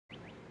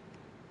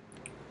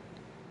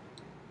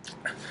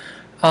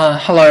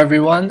Hello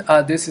everyone,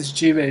 this is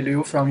Jiwei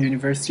Liu from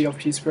University of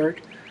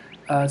Pittsburgh.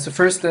 So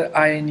first,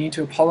 I need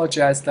to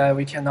apologize that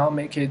we cannot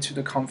make it to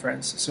the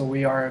conference, so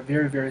we are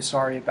very, very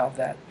sorry about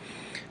that.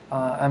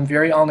 I'm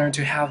very honored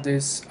to have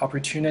this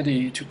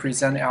opportunity to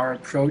present our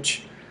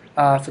approach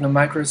for the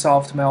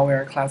Microsoft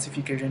Malware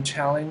Classification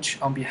Challenge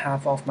on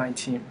behalf of my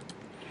team.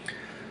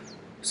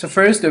 So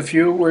first, a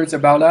few words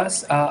about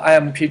us. I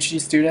am a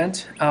PhD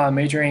student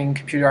majoring in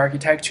computer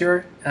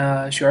architecture.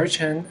 Xueer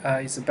Chen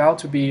is about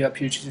to be a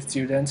PhD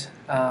student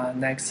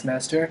next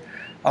semester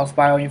of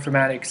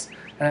bioinformatics.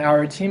 And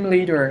our team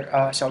leader,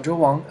 Xiaozhou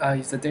Wang,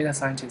 is a data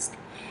scientist.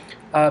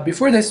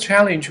 Before this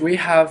challenge, we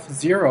have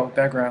zero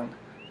background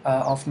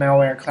of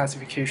malware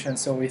classification,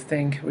 so we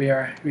think we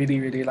are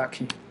really, really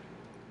lucky.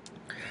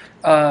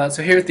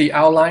 So here's the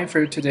outline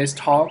for today's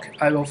talk.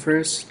 I will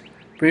first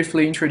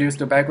briefly introduce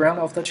the background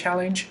of the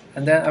challenge,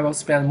 and then I will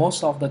spend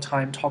most of the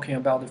time talking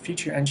about the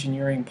feature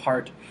engineering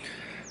part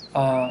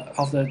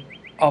of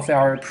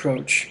our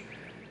approach.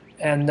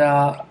 And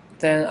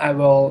then I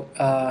will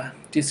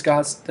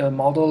discuss the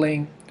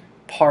modeling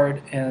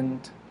part,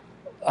 and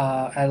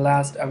at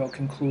last I will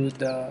conclude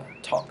the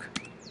talk.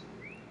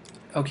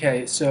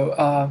 Okay,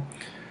 so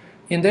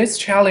in this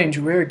challenge,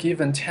 we're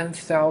given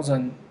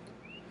 10,000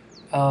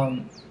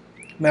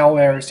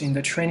 malwares in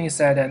the training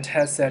set and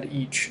test set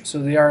each. So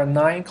there are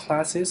 9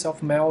 classes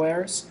of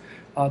malwares.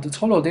 The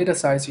total data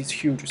size is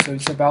huge, so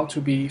it's about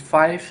to be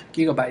 5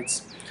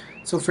 gigabytes.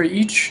 So for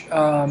each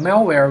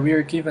malware, we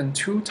are given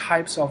 2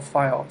 types of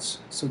files.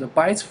 So the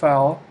bytes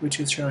file, which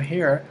is shown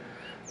here,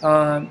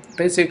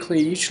 basically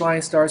each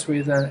line starts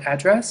with an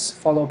address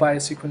followed by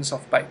a sequence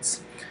of bytes.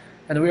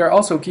 And we are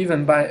also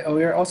given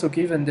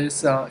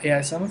this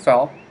ASM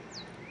file,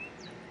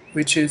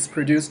 which is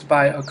produced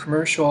by a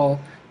commercial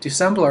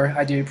dissembler,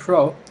 IDA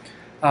Pro,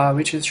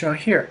 which is shown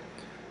here.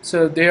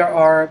 So there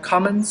are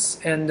comments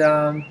and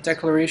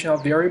declaration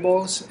of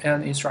variables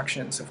and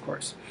instructions, of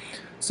course.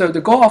 So the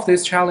goal of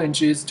this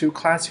challenge is to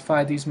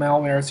classify these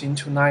malwares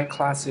into 9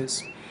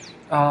 classes,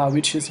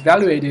 which is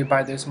evaluated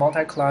by this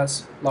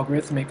multi-class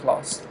logarithmic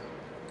loss.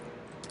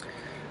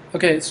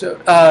 Okay, so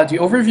the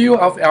overview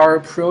of our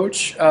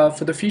approach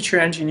for the feature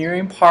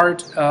engineering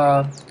part,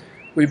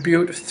 we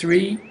built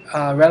 3,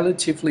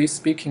 relatively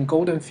speaking,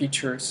 golden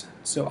features.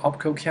 So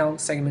opco count,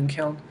 segment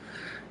count,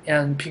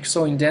 and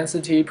pixel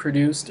intensity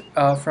produced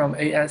from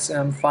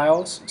ASM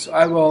files. So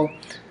I will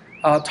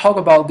talk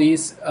about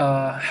these,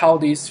 how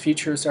these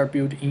features are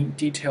built in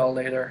detail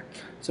later.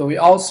 So we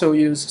also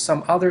use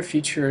some other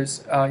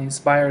features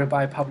inspired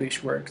by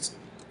published works.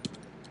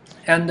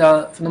 And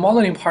for the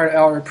modeling part,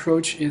 our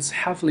approach is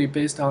heavily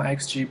based on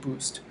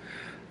XGBoost,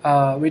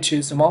 which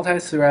is a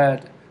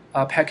multi-thread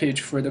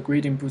package for the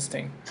gradient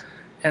boosting.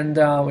 And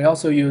we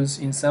also use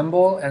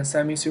ensemble and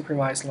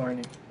semi-supervised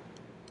learning.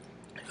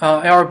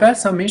 Our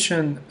best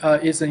submission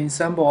is an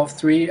ensemble of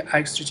 3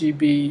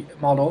 XGB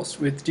models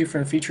with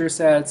different feature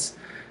sets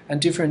and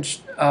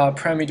different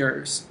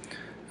parameters.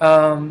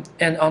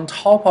 And on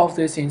top of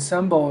this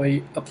ensemble,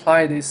 we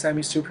apply this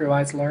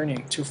semi-supervised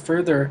learning to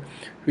further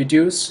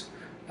reduce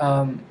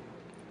the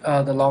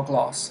log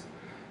loss.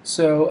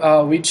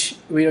 So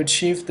we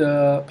achieved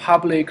the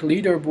public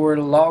leaderboard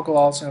log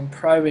loss and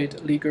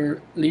private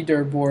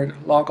leaderboard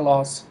log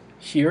loss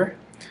here.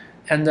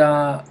 And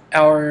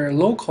our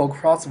local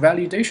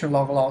cross-validation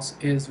log loss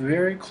is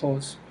very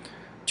close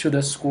to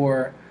the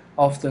score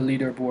of the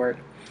leaderboard.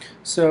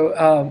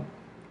 So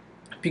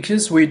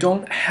because we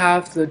don't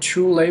have the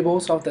true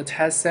labels of the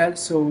test set,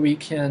 so we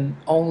can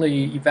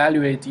only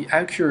evaluate the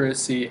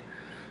accuracy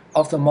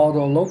of the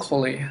model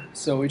locally,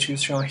 so which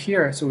is shown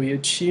here. So we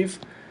achieve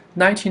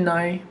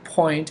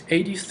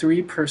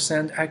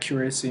 99.83%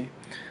 accuracy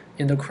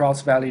in the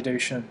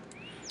cross-validation.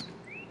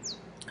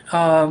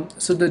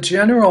 So the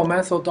general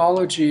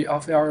methodology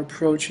of our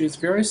approach is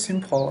very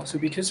simple. So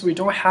because we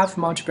don't have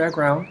much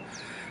background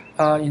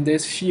in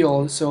this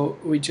field, so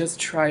we just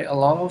try a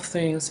lot of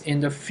things in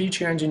the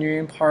feature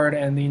engineering part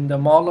and in the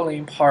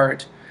modeling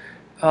part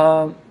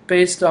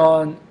based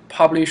on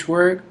published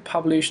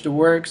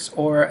works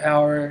or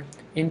our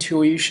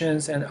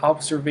intuitions and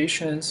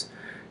observations,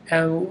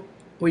 and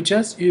we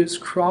just use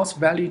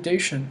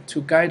cross-validation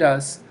to guide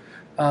us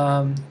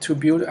to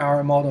build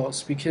our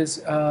models,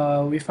 because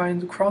we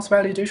find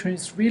cross-validation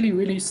is really,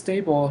 really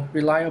stable,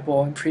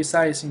 reliable, and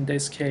precise in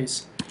this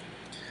case.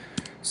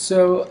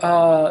 So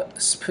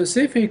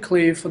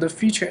specifically for the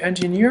feature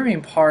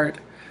engineering part,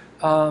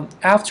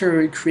 after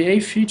we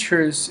create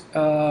features,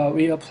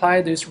 we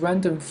apply this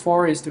random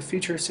forest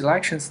feature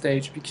selection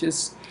stage,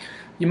 because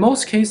in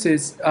most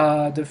cases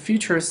the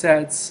feature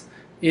sets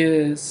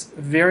is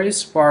very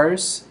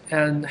sparse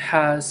and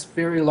has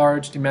very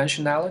large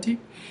dimensionality.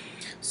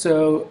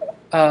 So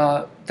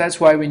that's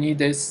why we need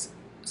this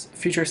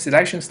feature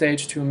selection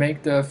stage to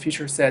make the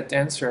feature set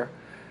denser.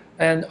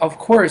 And of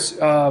course,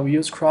 we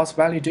use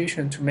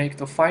cross-validation to make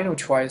the final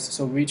choice,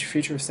 so which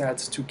feature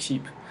sets to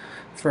keep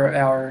for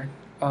our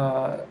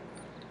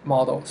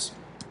models.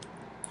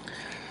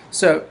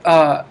 So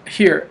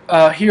here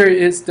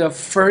is the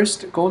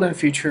first golden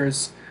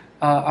features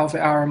of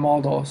our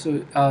model, so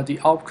the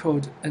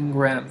opcode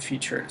n-gram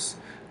features.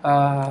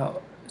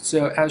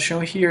 So as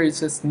shown here,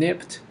 it's a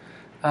snippet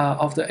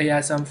of the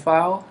ASM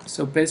file.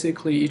 So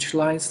basically, each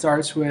line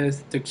starts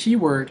with the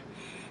keyword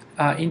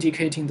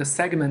indicating the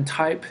segment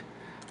type,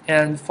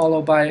 and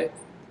followed by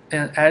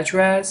an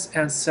address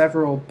and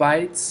several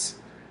bytes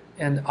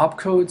and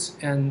opcodes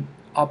and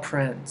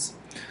operands.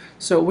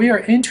 So we are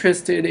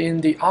interested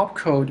in the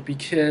opcode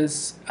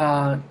because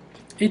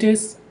it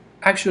is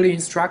actually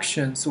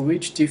instructions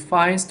which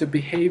defines the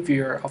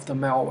behavior of the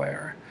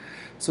malware.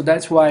 So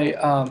that's why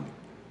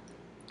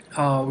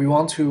we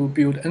want to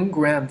build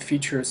n-gram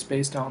features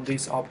based on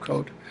this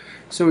opcode.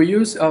 So we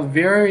use a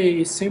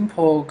very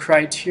simple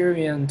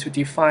criterion to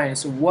define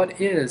what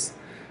is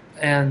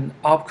an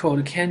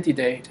opcode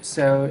candidate.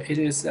 So it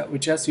is that we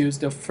just use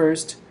the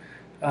first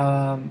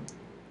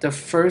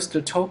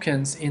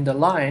tokens in the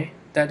line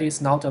that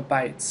is not a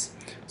bytes.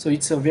 So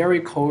it's a very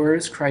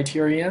coercive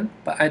criterion,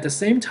 but at the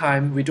same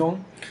time,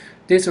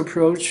 this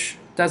approach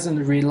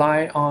doesn't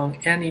rely on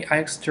any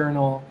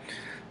external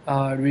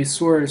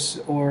resource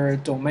or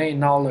domain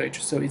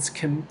knowledge. So it's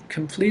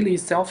completely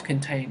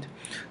self-contained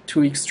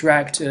to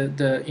extract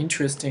the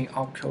interesting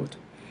opcode.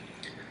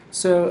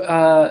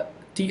 So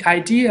the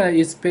idea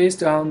is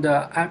based on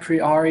the a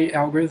priori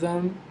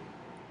algorithm,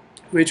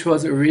 which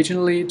was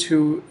originally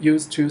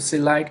used to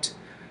select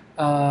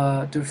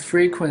the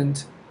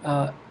frequent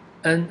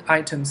n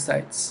item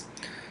sets.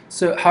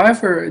 So,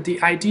 however, the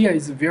idea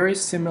is very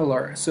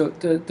similar. So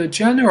the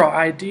general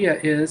idea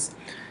is,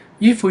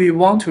 if we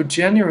want to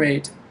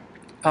generate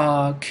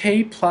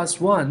k plus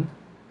 1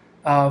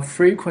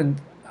 frequent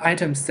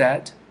item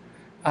set,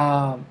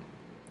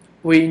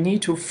 we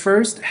need to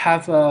first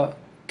have a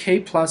k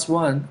plus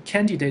 1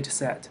 candidate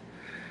set.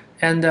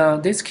 And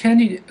this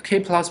k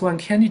plus 1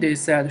 candidate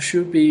set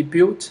should be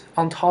built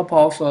on top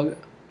of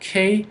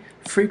k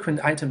frequent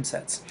item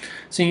sets.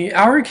 So in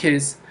our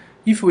case,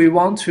 if we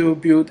want to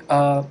build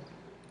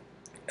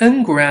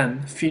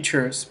n-gram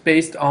features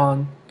based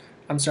on,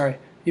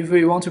 if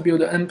we want to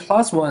build n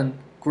plus 1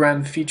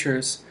 gram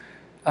features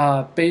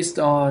based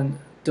on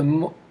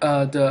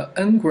the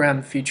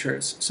n-gram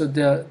features, so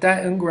that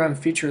n-gram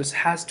features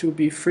has to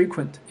be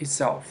frequent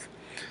itself.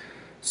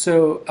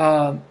 So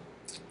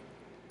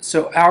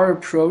so our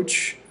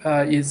approach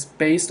is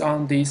based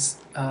on this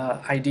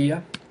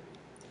idea.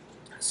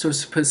 So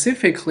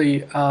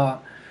specifically,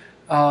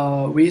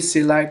 we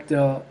select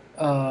the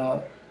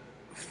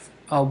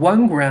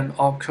 1 gram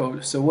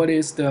opcode. So what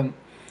is the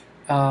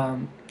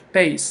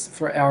base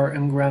for our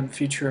n-gram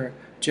feature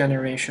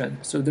generation?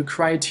 So the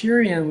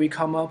criterion we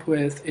come up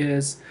with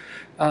is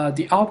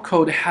the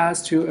opcode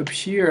has to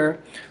appear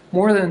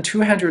more than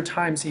 200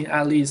 times in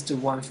at least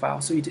one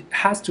file. So it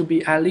has to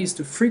be at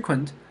least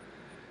frequent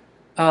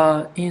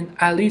in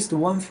at least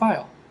one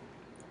file.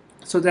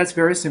 So that's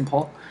very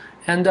simple.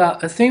 And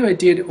a thing we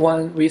did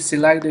when we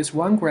select this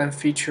 1 gram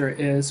feature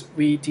is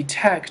we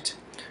detect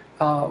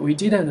we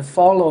didn't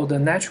follow the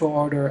natural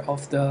order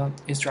of the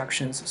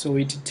instructions. So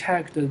we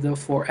detect the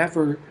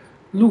forever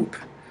loop,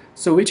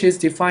 so which is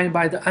defined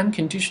by the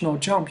unconditional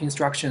jump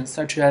instructions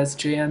such as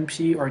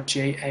JMP or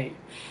JA.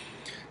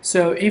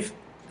 So if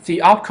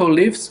the opcode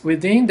lives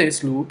within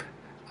this loop,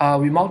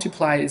 we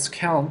multiply its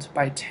count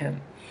by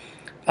 10.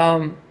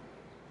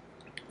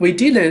 We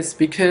did this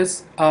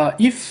because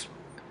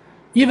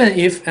even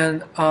if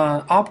an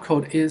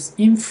opcode is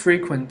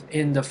infrequent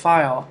in the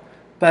file,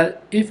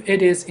 but if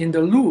it is in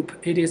the loop,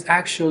 it is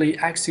actually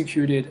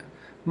executed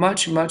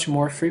much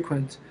more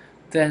frequent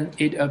than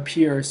it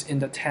appears in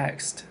the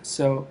text.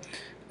 So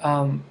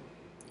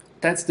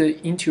that's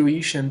the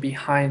intuition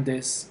behind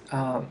this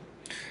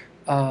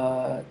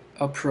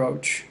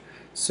approach.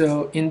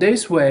 So in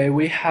this way,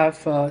 we have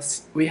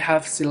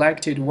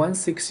selected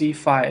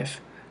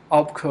 165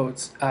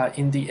 opcodes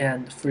in the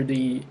end for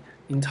the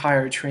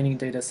entire training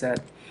data set.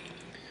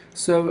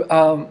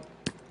 So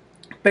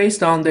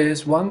based on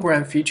this 1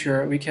 gram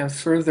feature, we can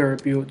further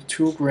build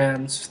 2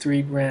 grams,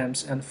 3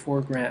 grams, and 4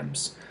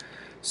 grams.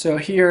 So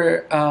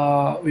here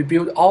we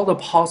count all the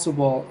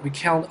possible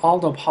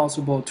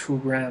 2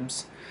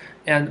 grams.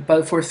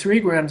 But for 3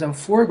 grams and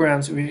 4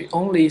 grams, we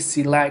only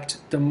select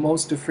the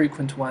most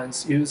frequent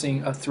ones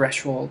using a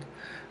threshold,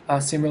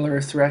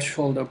 similar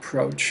threshold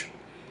approach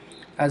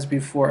as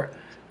before.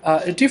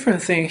 A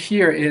different thing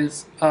here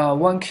is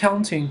when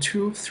counting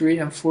 2, 3,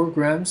 and 4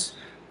 grams,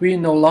 we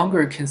no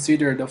longer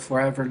consider the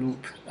forever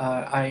loop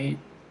I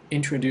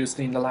introduced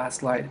in the last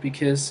slide,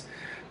 because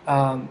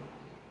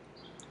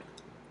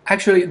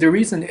actually the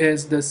reason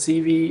is the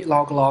CV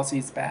log loss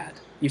is bad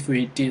if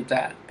we did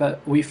that.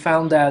 But we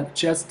found that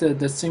just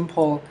the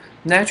simple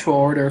natural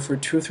order for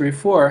 2, 3,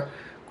 4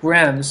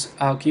 grams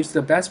gives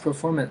the best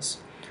performance.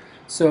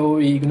 So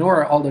we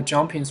ignore all the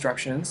jump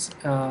instructions,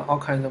 all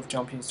kinds of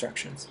jump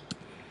instructions.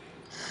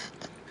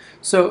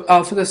 So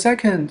for the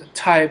second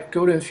type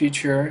golden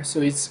feature,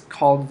 so it's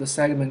called the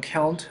segment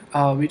count,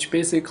 which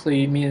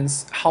basically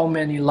means how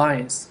many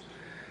lines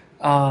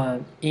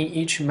in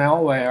each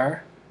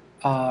malware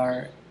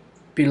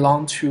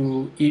belong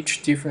to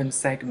each different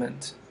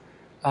segment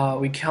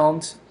we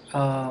count,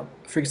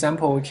 for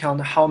example, we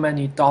count how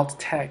many dot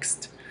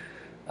text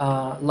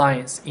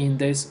lines in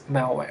this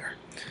malware.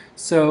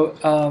 So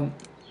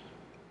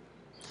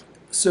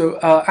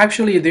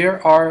actually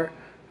there are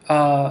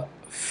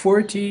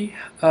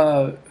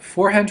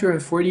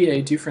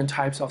 448 different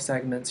types of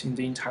segments in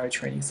the entire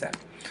training set.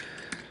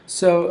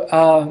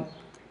 So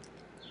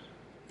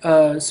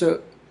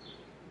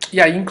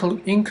yeah,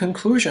 in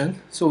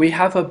conclusion, so we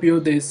have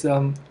built this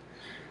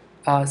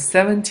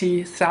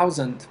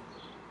 70,000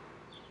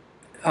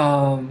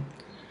 opcode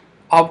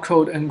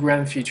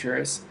engram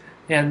features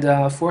and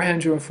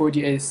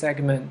 448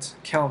 segment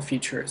count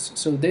features.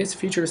 So this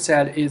feature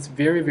set is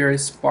very, very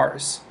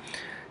sparse.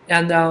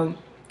 And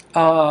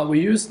we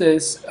use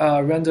this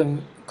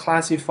random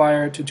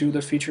classifier to do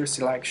the feature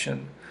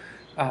selection.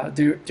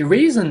 The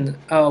reason,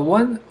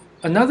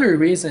 another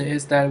reason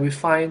is that we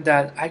find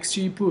that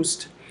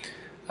XGBoost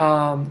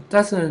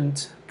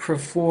doesn't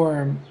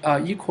perform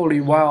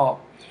equally well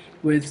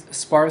with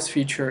sparse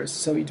features,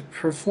 so it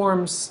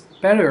performs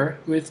better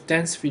with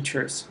dense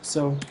features.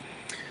 So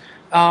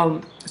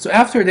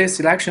after this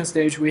selection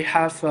stage, we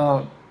have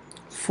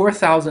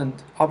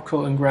 4,000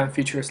 opcode engram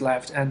features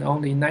left and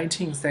only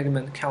 19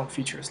 segment count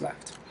features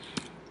left.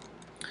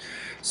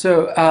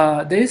 So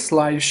this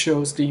slide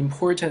shows the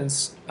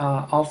importance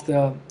of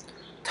the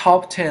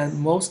top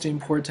 10 most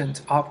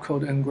important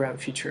opcode engram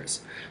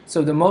features.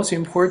 So the most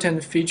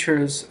important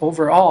features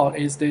overall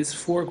is this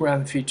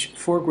 4-gram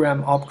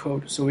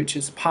opcode, so which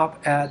is pop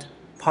add,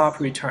 pop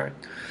return.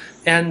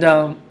 And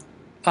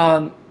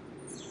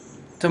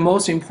the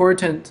most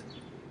important,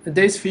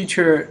 this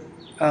feature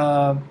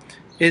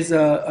is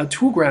a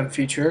 2-gram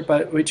feature,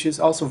 but which is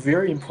also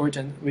very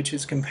important, which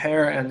is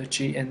compare and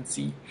G and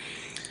Z.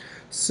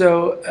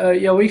 So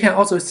yeah, we can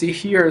also see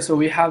here, so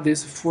we have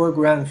this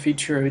 4-gram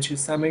feature, which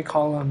is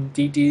semicolon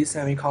DD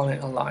semicolon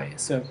align.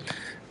 So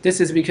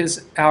this is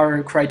because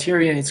our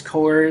criterion is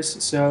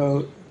coerce,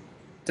 so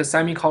the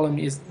semicolon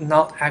is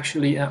not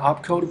actually an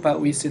opcode,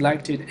 but we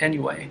select it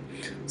anyway.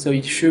 So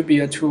it should be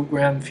a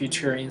 2-gram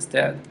feature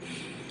instead.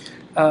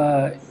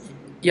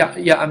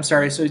 Yeah, I'm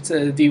sorry. So it's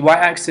the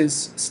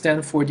y-axis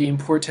stands for the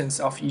importance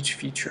of each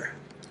feature.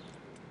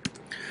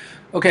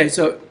 Okay,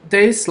 so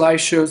this slide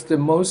shows the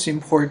most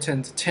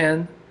important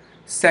 10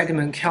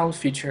 segment count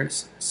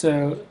features.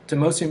 So the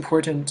most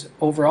important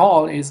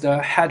overall is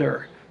the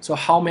header. So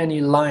how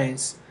many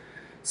lines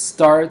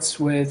starts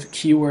with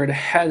keyword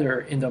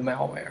header in the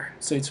malware.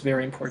 So it's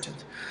very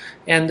important.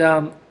 And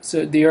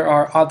so there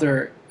are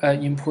other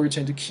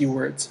important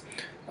keywords.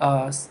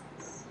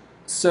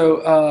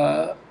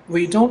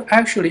 We don't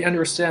actually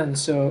understand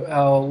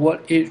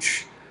what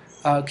each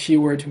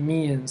keyword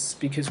means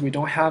because we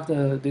don't have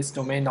this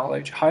domain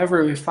knowledge.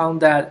 However, we found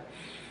that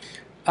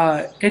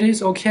it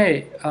is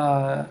okay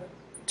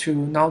to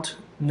not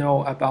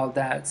know about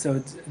that.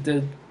 So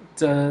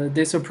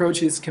this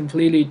approach is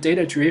completely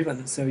data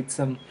driven. So it's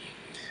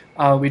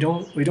we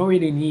don't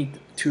really need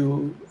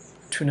to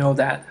know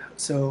that.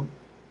 So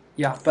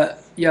yeah,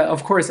 but yeah,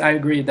 of course I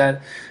agree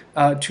that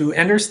to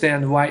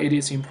understand why it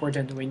is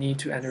important, we need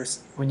to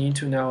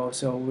know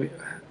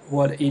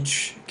what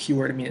each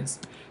keyword means.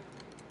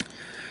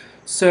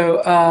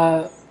 So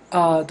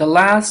the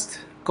last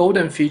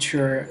golden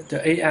feature, the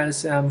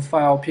ASM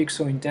file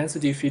pixel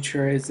intensity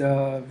feature, is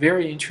a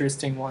very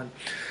interesting one.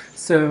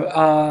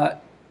 So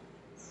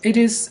it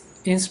is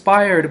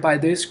inspired by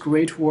this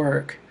great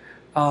work,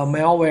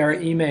 Malware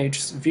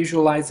Image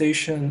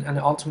Visualization and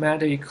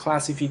Automatic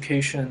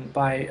Classification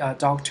by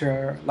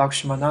Dr.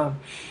 Lakshmanan.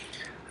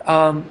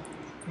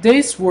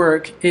 This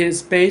work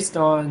is based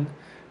on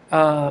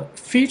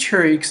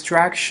feature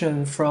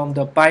extraction from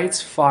the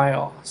bytes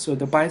file. So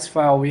the bytes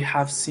file we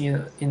have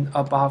seen in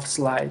above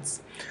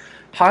slides.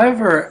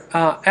 However,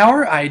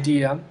 our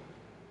idea,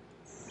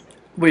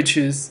 which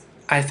is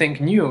I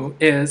think new,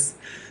 is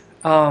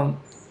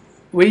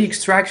we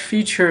extract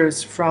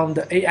features from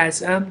the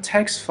ASM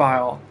text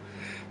file.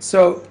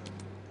 So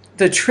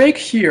the trick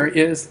here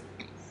is,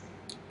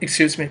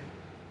 excuse me,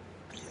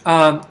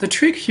 the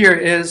trick here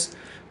is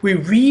we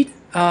read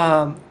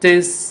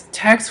this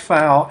text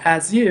file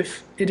as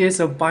if it is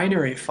a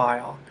binary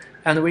file,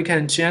 and we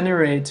can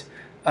generate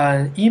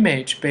an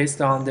image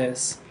based on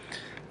this.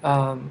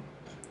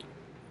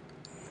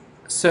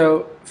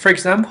 So for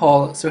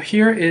example, so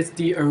here is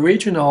the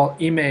original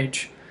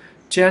image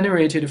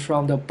generated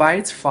from the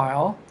bytes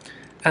file,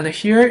 and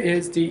here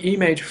is the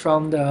image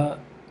from the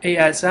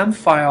ASM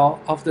file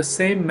of the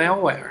same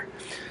malware.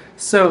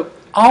 So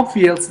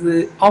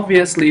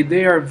obviously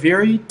they are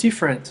very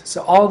different.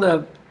 So all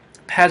the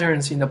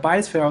patterns in the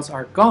bytes files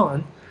are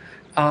gone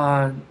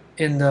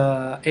in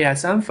the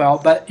ASM file,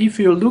 but if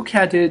you look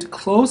at it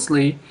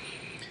closely,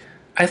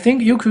 I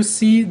think you could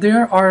see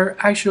there are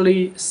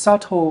actually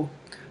subtle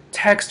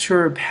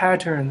texture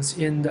patterns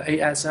in the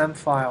ASM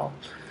file.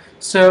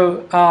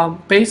 So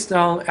based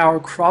on our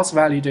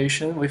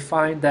cross-validation, we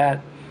find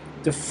that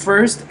the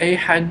first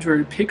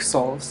 800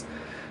 pixels,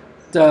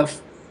 the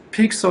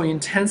pixel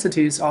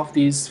intensities of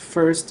these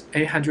first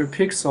 800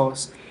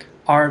 pixels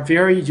are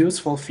very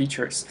useful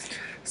features.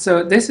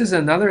 So this is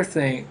another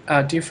thing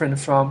different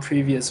from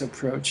previous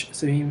approach.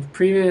 So in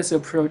previous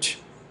approach,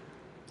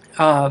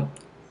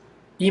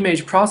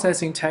 image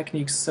processing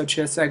techniques such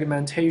as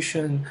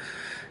segmentation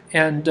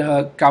and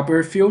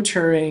Gabor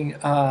filtering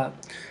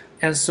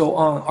and so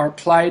on are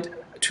applied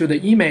to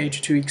the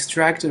image to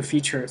extract the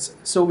features.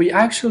 So we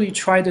actually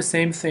try the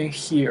same thing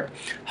here.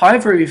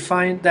 However, we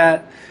find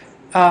that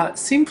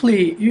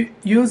simply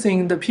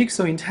using the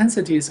pixel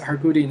intensities are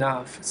good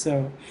enough.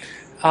 So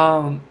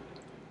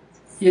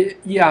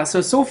yeah,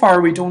 so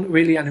far we don't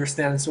really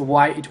understand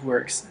why it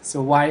works,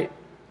 so why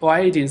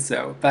it is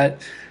so, but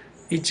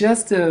it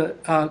just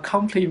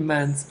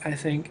complements, I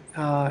think,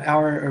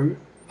 our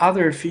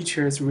other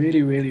features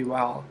really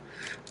well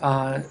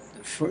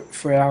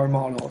for our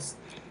models.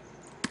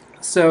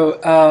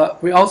 So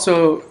we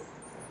also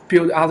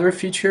build other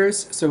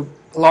features, so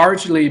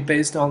largely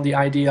based on the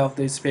idea of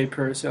this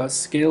paper, so a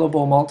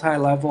scalable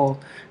multi-level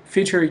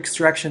feature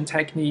extraction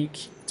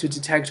technique to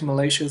detect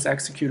malicious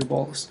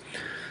executables.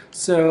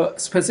 So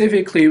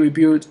specifically, we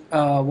built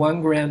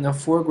 1 gram and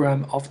 4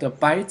 gram of the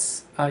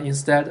bytes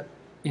instead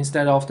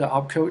of the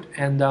opcode,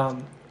 and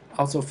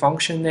also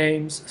function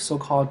names,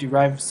 so-called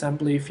derived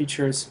assembly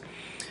features.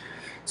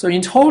 So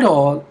in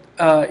total,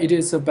 it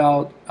is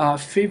about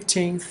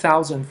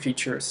 15,000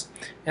 features,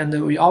 and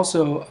we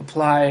also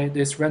apply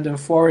this random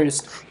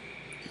forest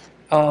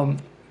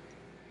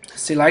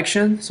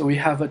selection. So we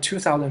have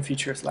 2,000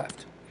 features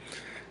left.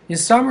 In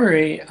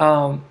summary,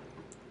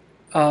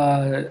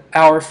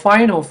 our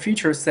final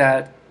feature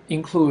set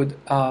include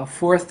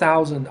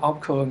 4,000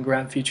 opcode and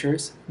gram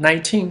features,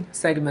 19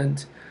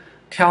 segment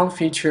count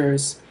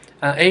features,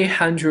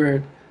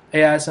 800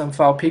 ASM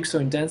file pixel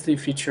intensity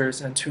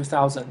features, and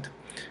 2,000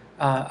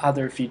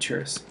 other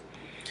features.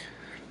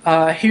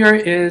 Here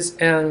is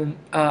an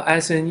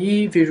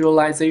SNE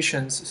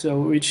visualizations, so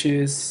which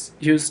is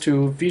used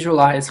to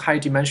visualize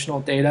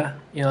high-dimensional data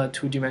in a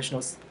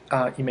two-dimensional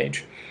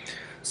image.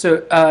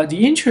 So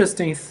the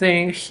interesting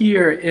thing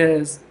here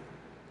is,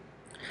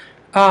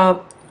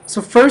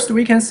 so first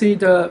we can see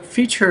the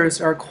features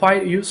are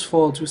quite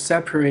useful to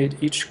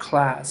separate each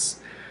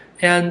class,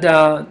 and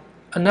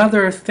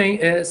another thing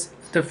is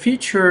the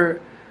features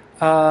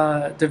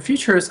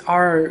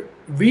are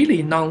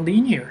really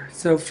nonlinear.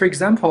 So for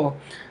example,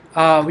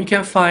 we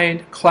can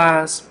find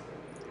class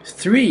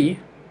 3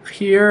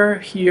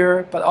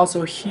 here, but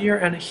also here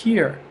and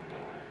here,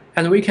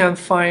 and we can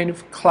find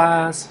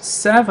class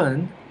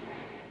 7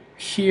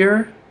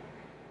 here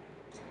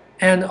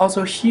and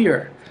also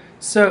here.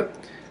 So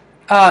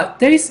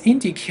this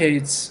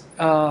indicates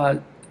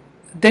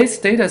this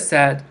data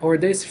set or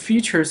this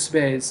feature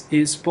space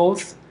is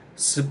both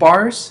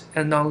sparse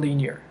and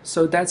nonlinear.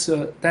 So that's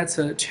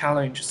a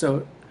challenge.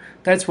 So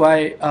that's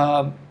why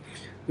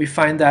we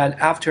find that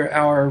after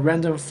our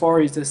random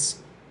forest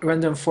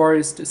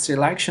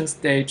selection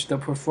stage, the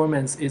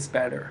performance is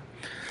better.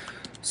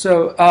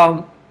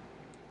 So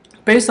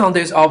based on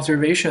this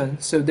observation,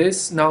 so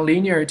this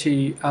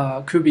nonlinearity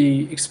could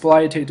be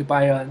exploited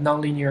by a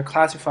nonlinear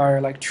classifier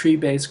like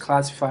tree-based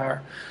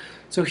classifier.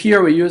 So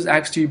here we use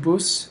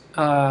XGBoost,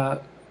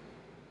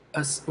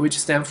 which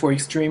stands for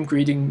Extreme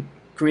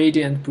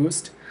Gradient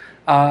Boost,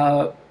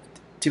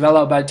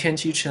 developed by Chen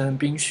and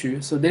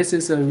Xu. So this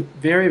is a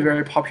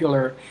very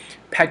popular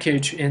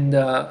package in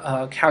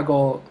the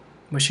Kaggle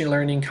machine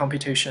learning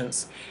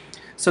computations.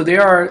 So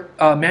there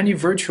are many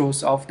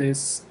virtues of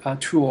this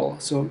tool.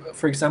 So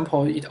for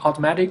example, it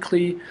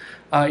automatically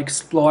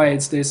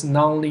exploits this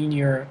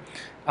nonlinear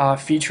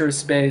feature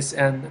space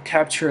and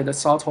capture the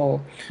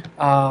subtle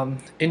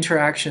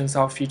interactions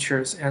of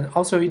features. And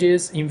also it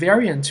is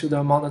invariant to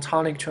the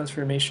monotonic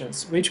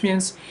transformations, which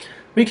means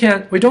we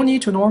don't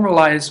need to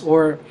normalize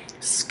or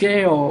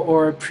scale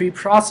or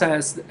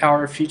pre-process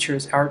our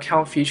features, our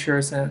count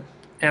features and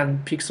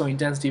pixel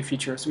intensity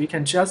features. We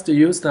can just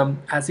use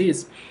them as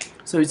is.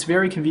 So it's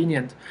very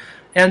convenient.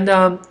 And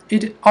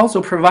it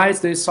also provides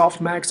the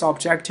softmax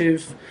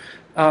objective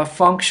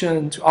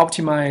function to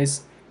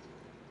optimize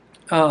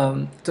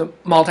the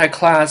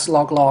multi-class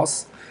log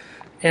loss.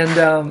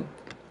 And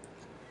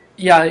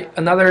yeah,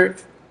 another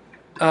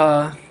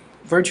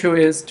virtue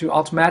is to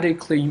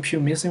automatically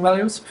impute missing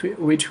values,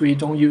 which we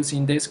don't use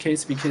in this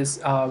case because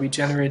we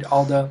generate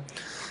all the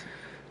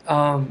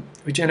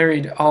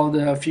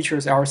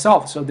features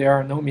ourselves, so there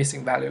are no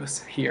missing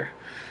values here.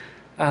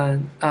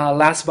 And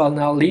last but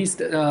not least,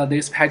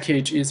 this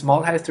package is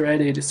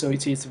multi-threaded, so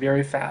it is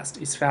very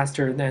fast. It's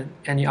faster than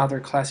any other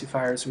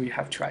classifiers we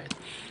have tried.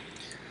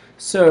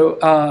 So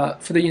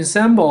for the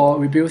ensemble,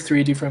 we built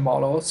 3 different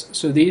models.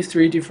 So these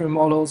 3 different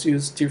models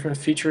use different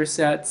feature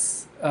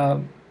sets,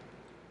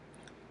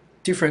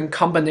 different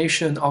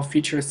combination of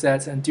feature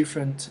sets, and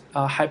different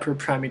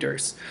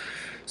hyperparameters.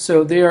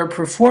 So their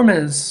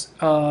performance,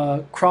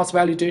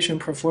 cross-validation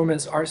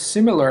performance are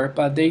similar,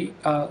 but they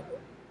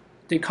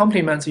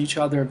complement each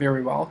other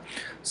very well.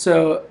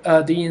 So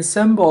the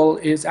ensemble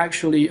is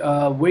actually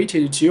a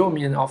weighted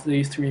geomean of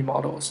these 3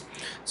 models.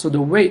 So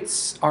the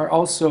weights are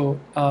also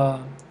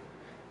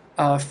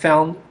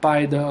found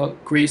by the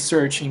grid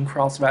search in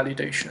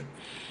cross-validation.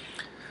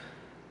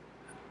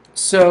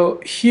 So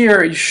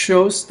here it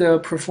shows the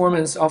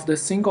performance of the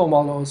single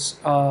models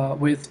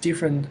with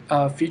different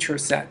feature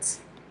sets.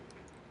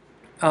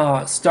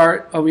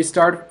 We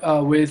start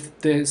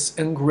with this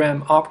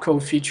n-gram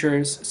opcode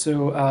features.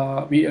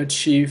 So we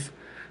achieve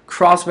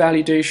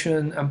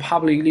cross-validation and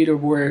public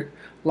leaderboard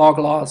log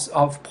loss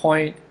of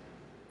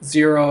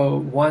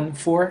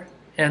 0.014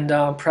 and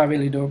private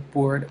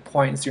leaderboard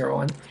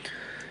 0.01.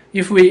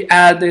 If we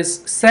add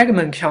this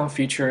segment count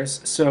features,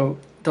 so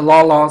the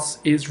log loss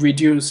is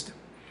reduced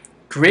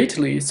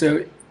greatly.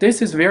 So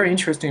this is very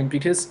interesting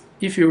because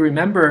if you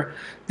remember,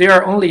 there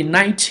are only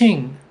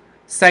 19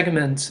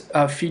 segment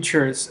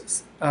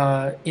features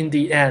in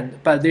the end,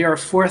 but there are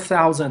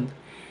 4,000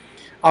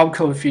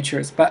 opcode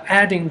features. But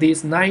adding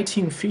these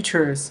 19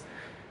 features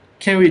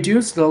can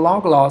reduce the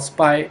log loss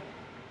by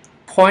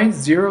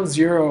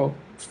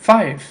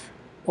 0.005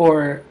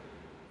 or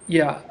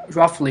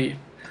roughly.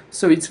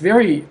 So it's a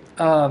very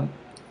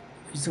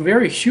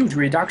huge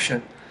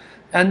reduction.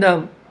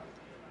 And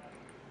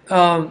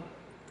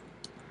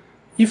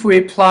if we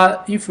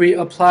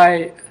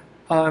apply,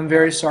 I'm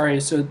very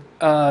sorry. So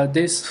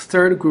this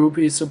third group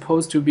is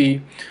supposed to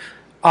be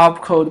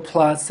opcode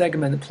plus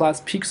segment plus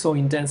pixel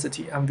in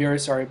density. I'm very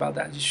sorry about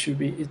that. It should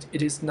be.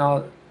 It is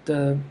not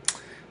the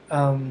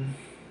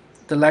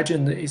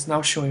legend is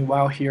not showing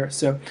well here.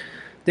 So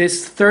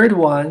this third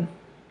one,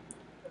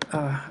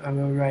 I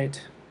will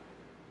write.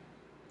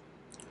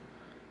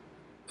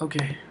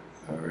 Okay,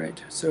 all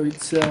right. So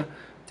it's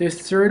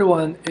this third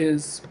one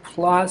is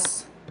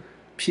plus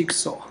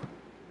pixel.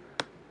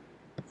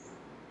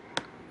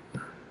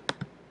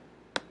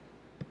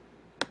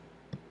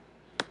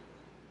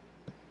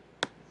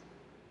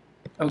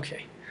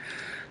 Okay.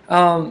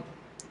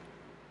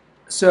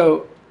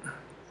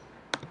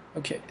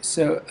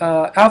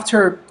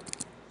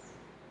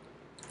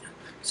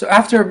 So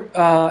after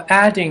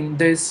adding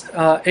this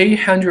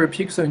 800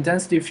 pixel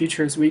intensity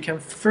features, we can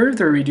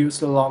further reduce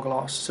the log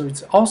loss. So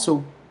it's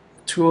also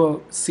to a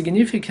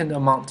significant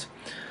amount.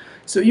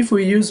 So if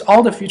we use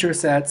all the feature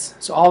sets,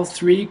 so all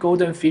 3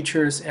 golden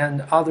features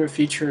and other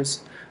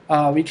features,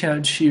 we can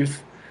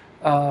achieve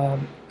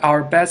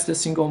our best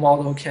single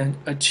model can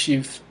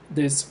achieve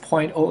this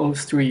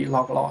 0.003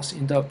 log loss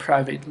in the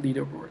private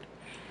leaderboard.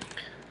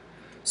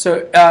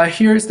 So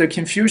here's the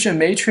confusion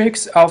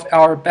matrix of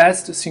our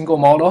best single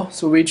model,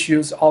 so which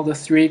use all the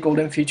 3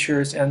 golden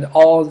features and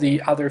all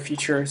the other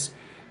features.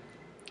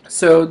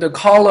 So the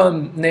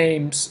column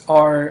names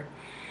are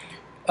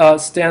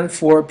stand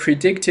for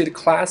predicted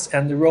class,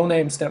 and the row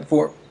names stand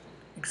for,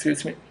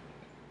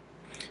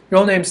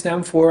 row names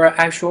stand for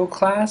actual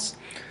class.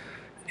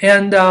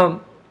 And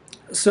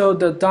so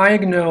the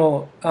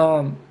diagonal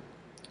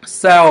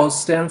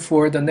cells stand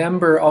for the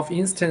number of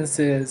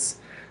instances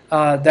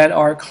that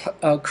are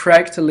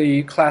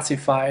correctly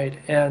classified,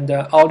 and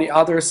all the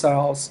other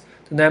cells,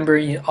 the number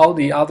in all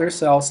the other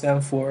cells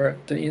stand for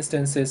the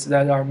instances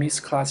that are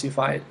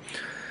misclassified.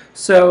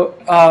 So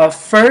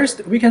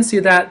first, we can see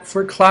that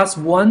for class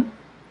 1,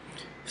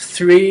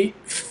 3,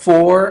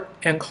 4,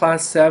 and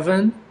class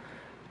 7,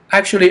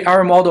 actually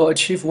our model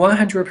achieved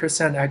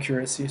 100%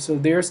 accuracy. So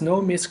there's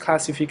no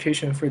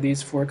misclassification for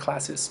these 4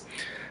 classes.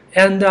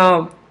 And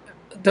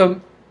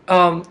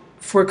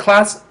for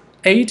class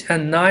 8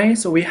 and 9,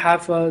 so we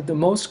have the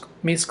most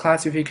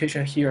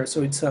misclassification here.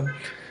 So it's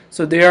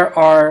so there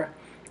are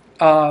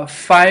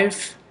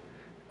 5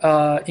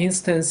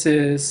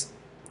 instances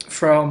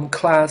from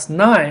class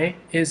 9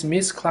 is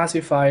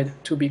misclassified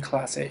to be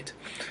class 8.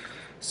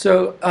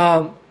 So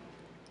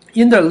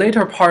in the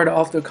later part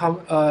of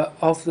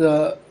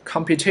the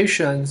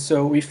computation,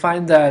 so we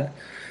find that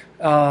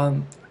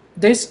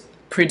this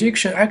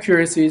prediction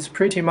accuracy is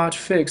pretty much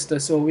fixed,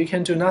 so we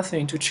can do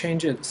nothing to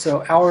change it.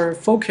 So our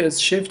focus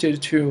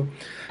shifted to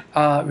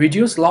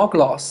reduce log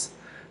loss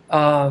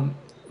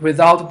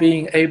without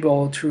being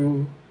able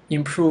to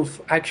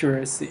improve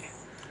accuracy.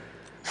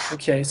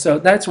 Okay, so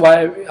that's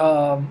why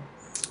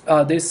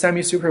this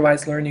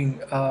semi-supervised learning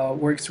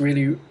works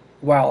really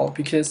well,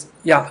 because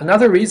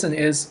another reason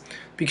is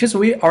because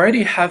we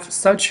already have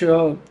such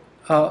a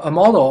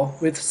model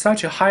with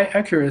such a high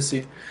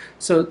accuracy.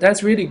 So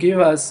that's really give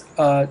us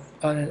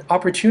an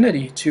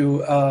opportunity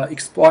to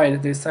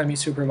exploit this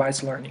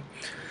semi-supervised learning.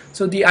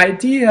 So the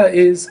idea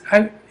is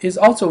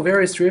also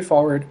very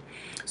straightforward.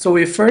 So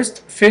we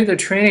first feed the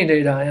training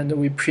data and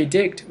we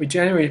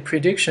generate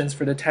predictions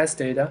for the test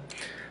data.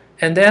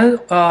 And then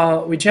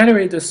we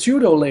generate the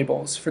pseudo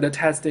labels for the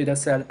test data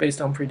set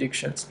based on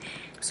predictions.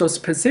 So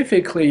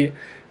specifically,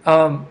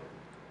 out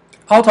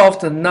of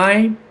the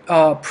 9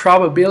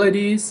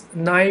 probabilities,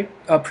 9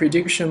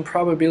 prediction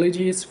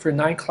probabilities for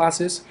 9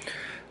 classes,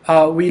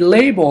 we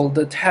label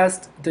the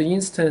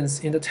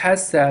instance in the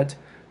test set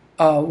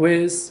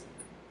with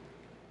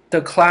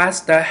the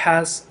class that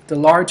has the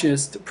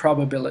largest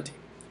probability.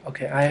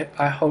 Okay,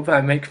 I hope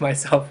I make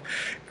myself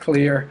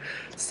clear.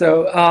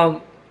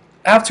 So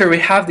after we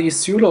have these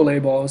pseudo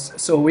labels,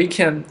 so we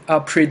can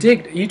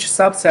predict each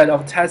subset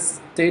of test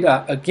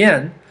data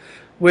again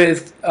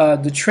with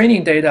the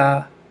training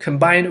data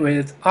combined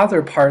with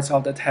other parts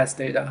of the test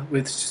data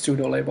with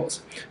pseudo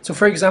labels. So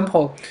for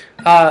example,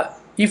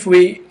 if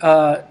we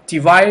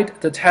divide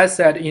the test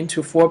set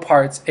into 4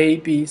 parts, A,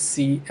 B,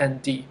 C,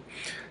 and D.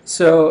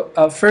 So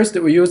first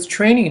we use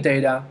training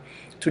data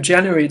to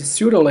generate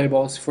pseudo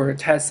labels for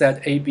test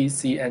set A, B,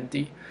 C, and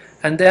D.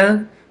 And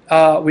then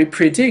we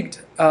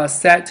predict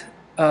set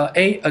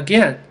A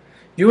again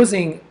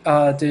using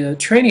the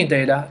training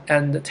data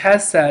and the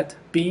test set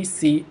B,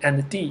 C,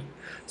 and D.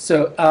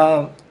 So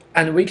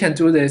and we can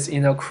do this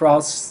in a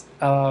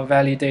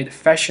cross-validate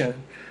fashion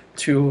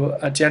to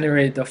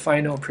generate the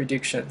final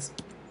predictions.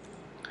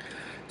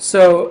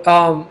 So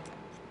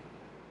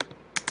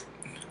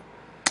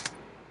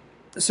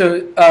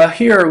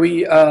here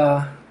we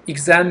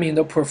examine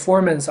the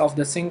performance of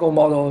the single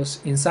models,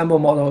 ensemble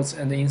models,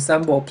 and the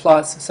ensemble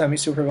plus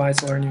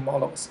semi-supervised learning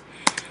models.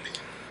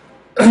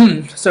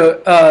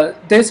 So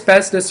this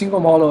best single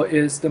model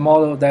is the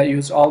model that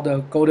uses all the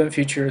golden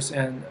features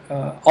and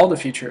all the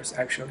features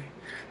actually.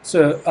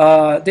 So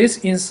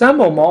this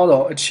ensemble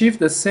model achieved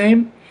the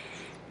same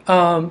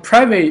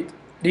private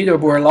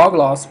leaderboard log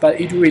loss,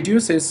 but it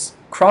reduces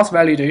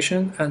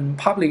cross-validation and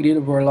public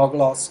leaderboard log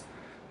loss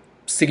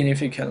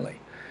significantly.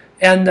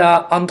 And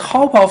on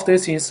top of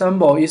this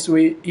ensemble,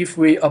 if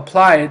we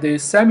apply the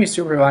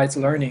semi-supervised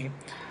learning,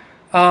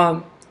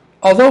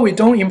 although we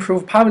don't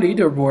improve public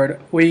leaderboard,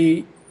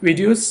 we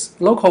reduce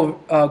local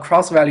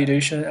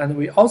cross-validation, and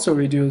we also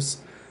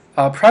reduce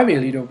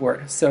private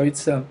leaderboard. So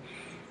it's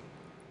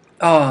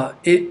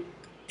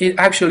it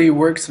actually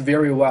works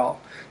very well.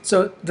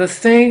 So the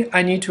thing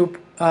I need to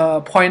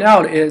point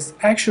out is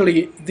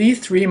actually these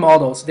 3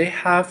 models, they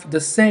have the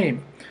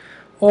same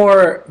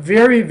or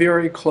very,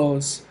 very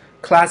close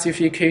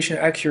classification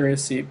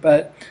accuracy,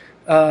 but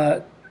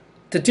the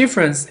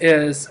difference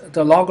is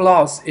the log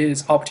loss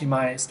is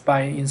optimized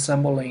by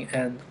ensembling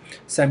and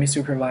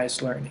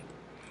semi-supervised learning.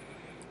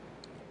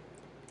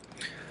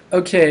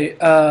 Okay,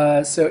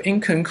 so in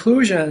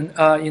conclusion,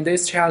 in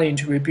this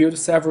challenge, we built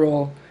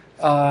several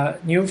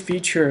new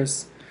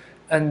features,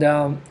 and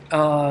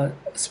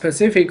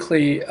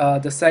specifically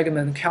the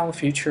segment count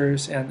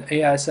features and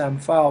ASM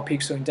file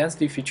pixel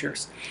intensity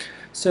features.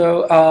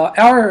 So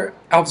our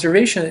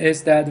observation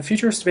is that the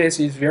feature space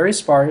is very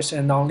sparse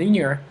and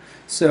nonlinear,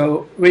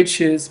 so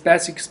which is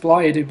best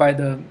exploited by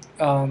the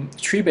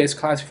tree-based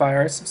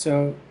classifiers.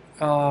 So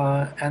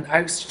and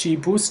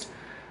XGBoost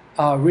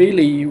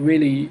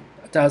really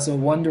does a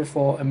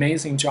wonderful,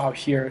 amazing job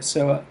here.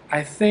 So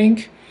I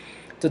think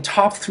the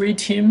top 3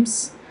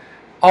 teams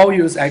all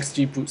use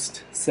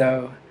XGBoost.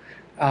 So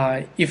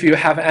if you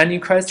have any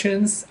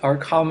questions or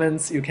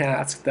comments, you can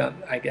ask them,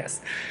 I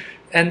guess.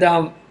 And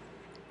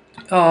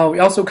we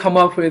also come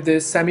up with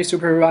this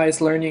semi-supervised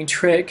learning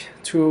trick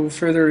to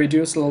further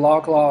reduce the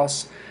log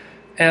loss.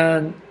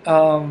 And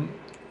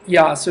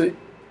yeah, so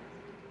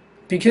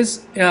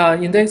because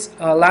in this,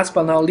 last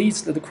but not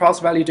least, the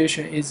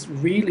cross-validation is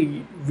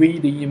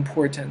really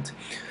important,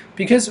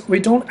 because we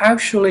don't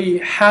actually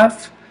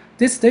have,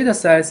 this data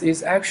size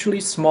is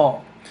actually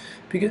small,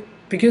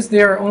 because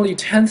there are only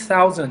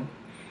 10,000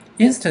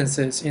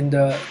 instances in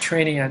the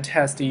training and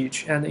test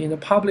each, and in the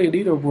public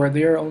leaderboard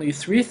there are only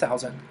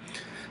 3,000.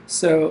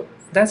 So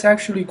that's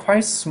actually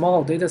quite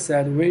small data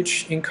set,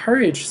 which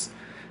encourages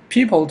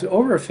people to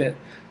overfit.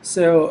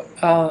 So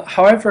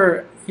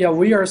however, yeah,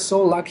 we are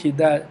so lucky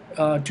that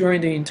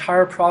during the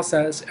entire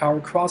process our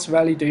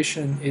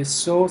cross-validation is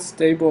so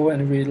stable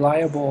and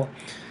reliable,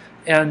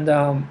 and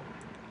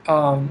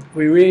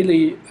we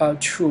really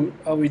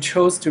we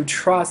chose to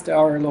trust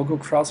our local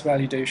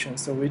cross-validation,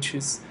 so which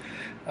is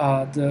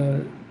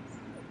the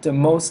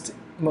most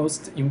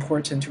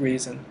important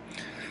reason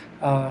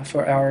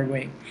for our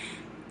win.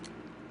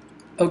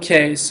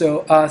 Okay,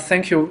 so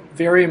thank you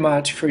very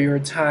much for your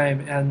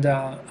time, and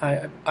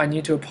I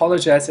need to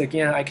apologize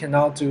again, I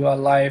cannot do a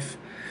live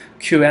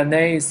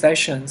Q&A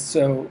session.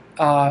 So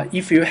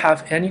if you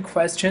have any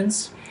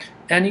questions,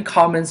 any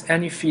comments,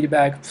 any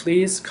feedback,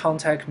 please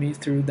contact me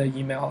through the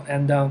email.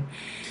 And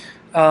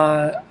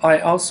I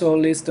also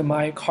list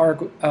my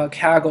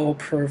Kaggle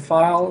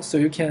profile, so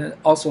you can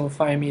also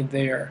find me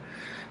there.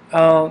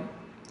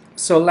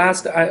 So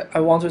last, I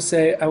want to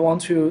say, I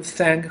want to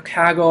thank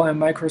Kaggle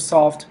and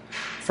Microsoft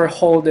for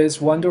holding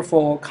this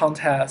wonderful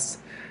contest,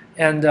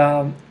 and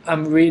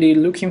I'm really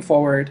looking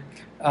forward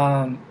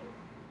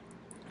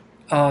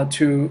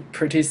to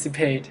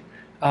participate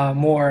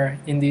more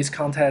in these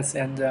contests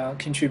and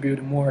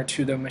contribute more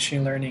to the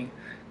machine learning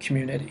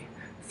community.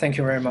 Thank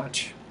you very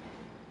much.